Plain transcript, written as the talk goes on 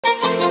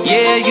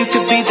Yeah, you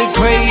could be the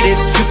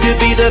greatest, you could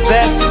be the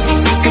best.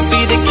 You could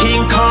be the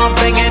King Kong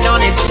banging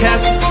on your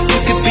chest. You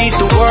could beat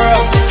the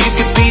world, you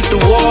could beat the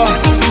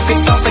war.